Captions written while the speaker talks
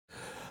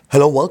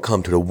Hello,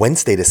 welcome to the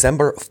Wednesday,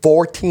 December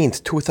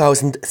 14th,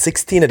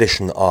 2016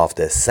 edition of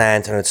the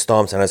SANS Internet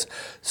Storm Center's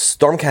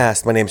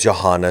Stormcast. My name is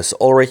Johannes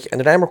Ulrich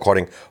and I'm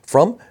recording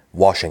from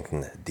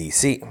Washington,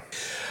 D.C.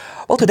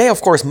 Well, today,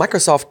 of course,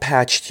 Microsoft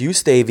Patch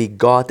Tuesday. We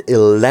got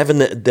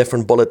 11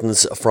 different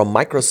bulletins from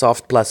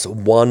Microsoft plus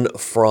one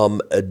from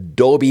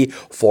Adobe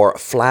for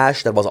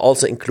Flash that was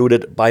also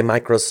included by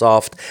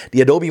Microsoft.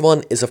 The Adobe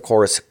one is, of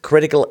course,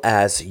 critical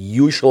as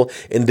usual.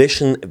 In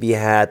addition, we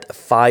had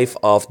 5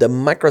 of the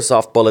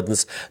Microsoft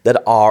bulletins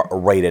that are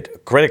rated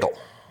critical.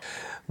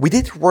 We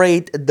did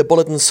rate the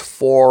bulletins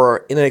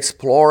for Internet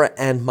Explorer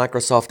and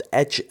Microsoft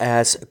Edge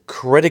as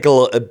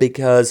critical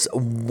because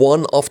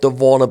one of the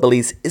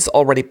vulnerabilities is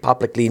already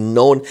publicly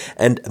known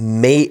and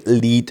may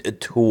lead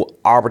to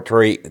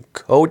arbitrary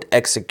code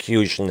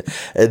execution.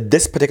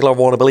 This particular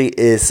vulnerability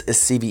is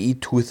CVE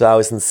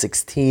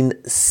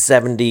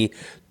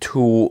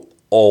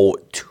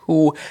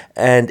 2016-7202,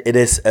 and it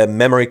is a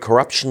memory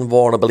corruption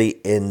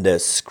vulnerability in the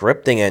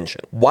scripting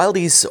engine. While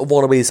these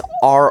vulnerabilities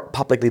are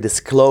publicly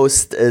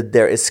disclosed,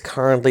 there is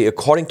currently,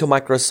 according to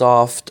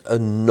Microsoft,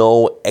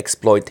 no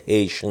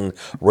exploitation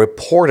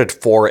reported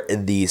for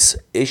these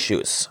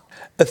issues.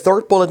 A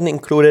third bulletin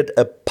included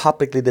a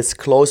publicly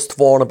disclosed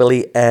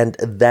vulnerability, and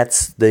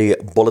that's the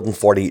bulletin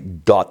for the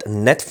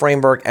 .NET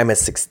framework,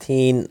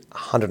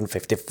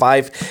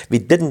 MS16-155. We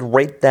didn't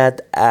rate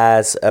that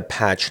as a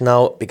patch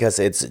now because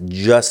it's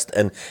just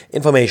an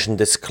information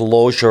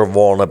disclosure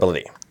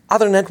vulnerability.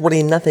 Other than that,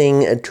 really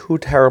nothing too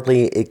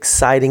terribly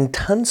exciting.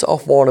 Tons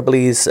of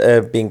vulnerabilities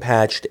being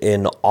patched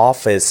in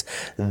Office.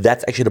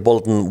 That's actually the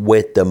bulletin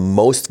with the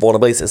most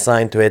vulnerabilities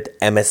assigned to it,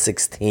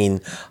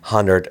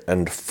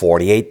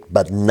 MS16-148.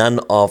 But none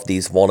of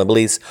these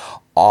vulnerabilities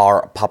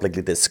are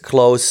publicly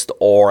disclosed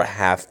or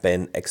have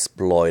been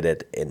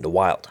exploited in the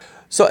wild.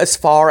 So as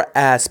far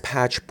as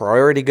patch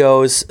priority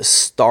goes,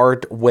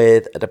 start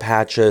with the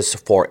patches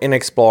for Internet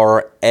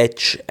Explorer,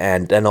 Edge,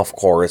 and then of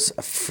course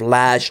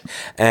Flash,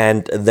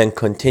 and then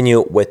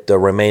continue with the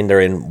remainder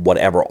in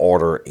whatever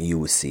order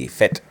you see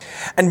fit.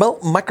 And well,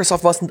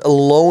 Microsoft wasn't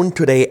alone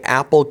today.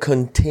 Apple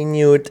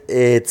continued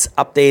its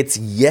updates.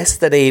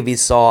 Yesterday we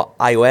saw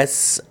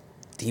iOS,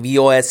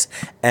 tvOS,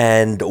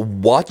 and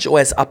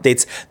watchOS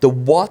updates. The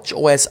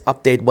watchOS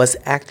update was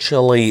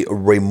actually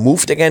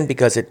removed again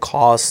because it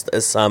caused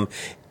some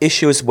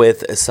issues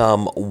with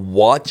some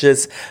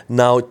watches.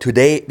 Now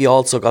today we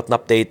also got an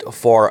update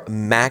for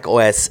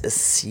macOS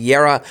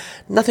Sierra.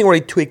 Nothing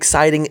really too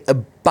exciting. A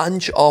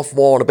bunch of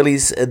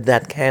vulnerabilities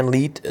that can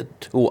lead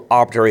to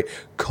arbitrary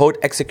code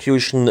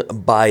execution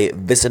by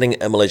visiting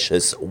a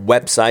malicious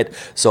website.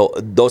 So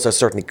those are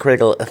certainly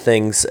critical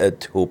things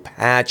to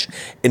patch.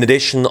 In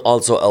addition,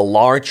 also a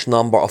large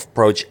number of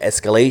approach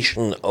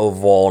escalation of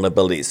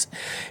vulnerabilities.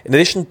 In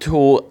addition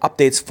to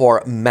updates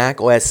for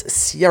macOS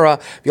Sierra,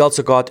 we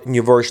also got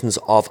new versions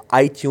of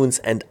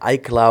iTunes and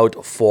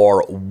iCloud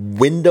for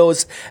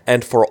Windows,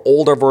 and for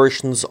older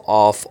versions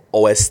of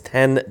OS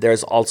X,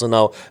 there's also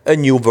now a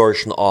new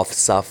version of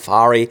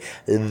Safari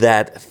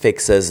that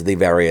fixes the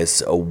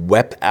various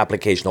web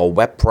application or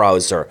web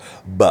browser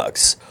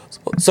bugs.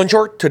 So in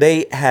short,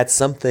 today had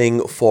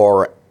something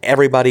for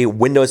everybody.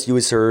 Windows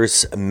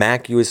users,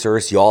 Mac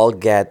users, you all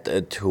get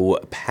to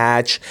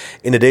patch.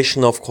 In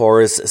addition, of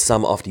course,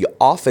 some of the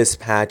Office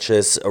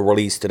patches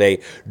released today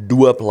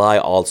do apply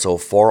also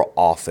for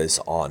Office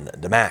on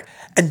the Mac.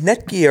 And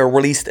Netgear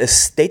released a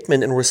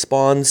statement in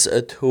response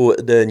to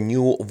the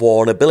new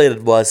vulnerability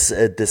that was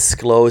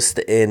disclosed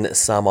in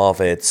some of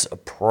its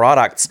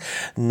products.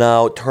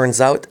 Now,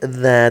 turns out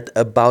that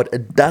about a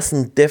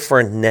dozen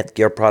different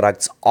Netgear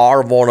products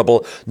are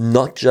vulnerable,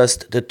 not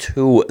just the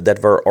 2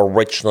 that were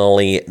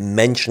originally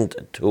mentioned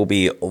to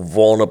be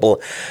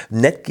vulnerable.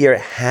 Netgear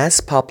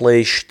has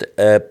published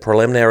a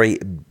preliminary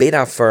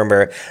beta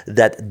firmware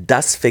that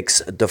does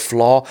fix the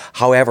flaw.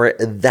 However,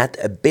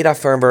 that beta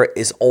firmware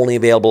is only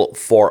available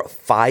for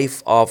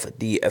 5 of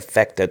the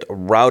affected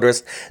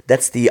routers.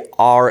 That's the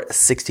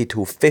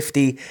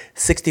R6250,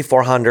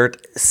 6400,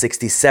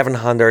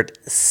 6700,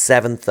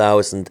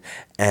 7000,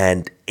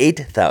 and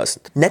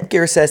 8000.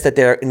 Netgear says that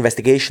their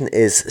investigation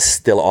is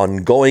still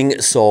ongoing,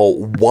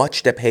 so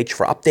watch the page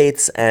for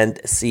updates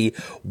and see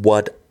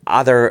what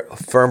other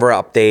firmware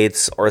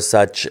updates or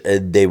such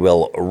they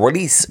will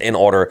release in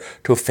order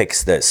to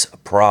fix this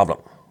problem.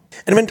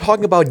 And when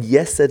talking about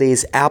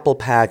yesterday's Apple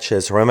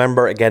patches,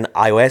 remember again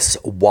iOS,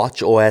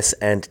 watchOS,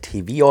 and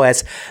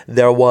tvOS,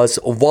 there was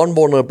one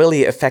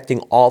vulnerability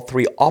affecting all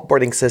 3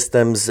 operating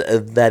systems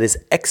that is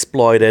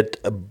exploited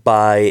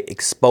by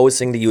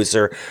exposing the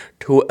user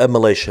to a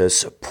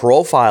malicious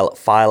profile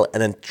file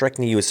and then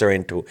tricking the user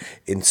into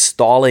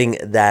installing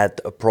that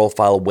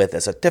profile with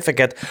a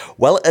certificate.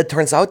 Well, it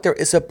turns out there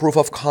is a proof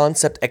of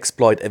concept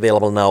exploit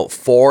available now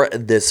for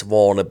this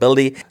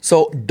vulnerability.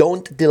 So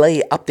don't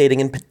delay updating,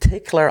 in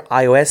particular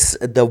iOS.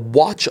 The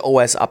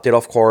watchOS update,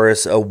 of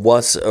course,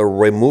 was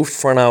removed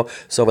for now,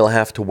 so we'll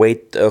have to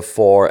wait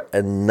for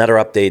another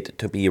update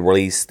to be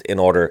released in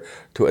order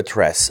to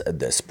address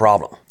this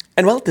problem.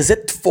 And well, that's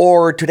it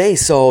for today.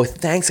 So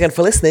thanks again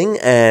for listening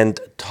and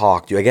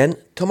talk to you again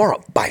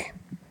tomorrow. Bye.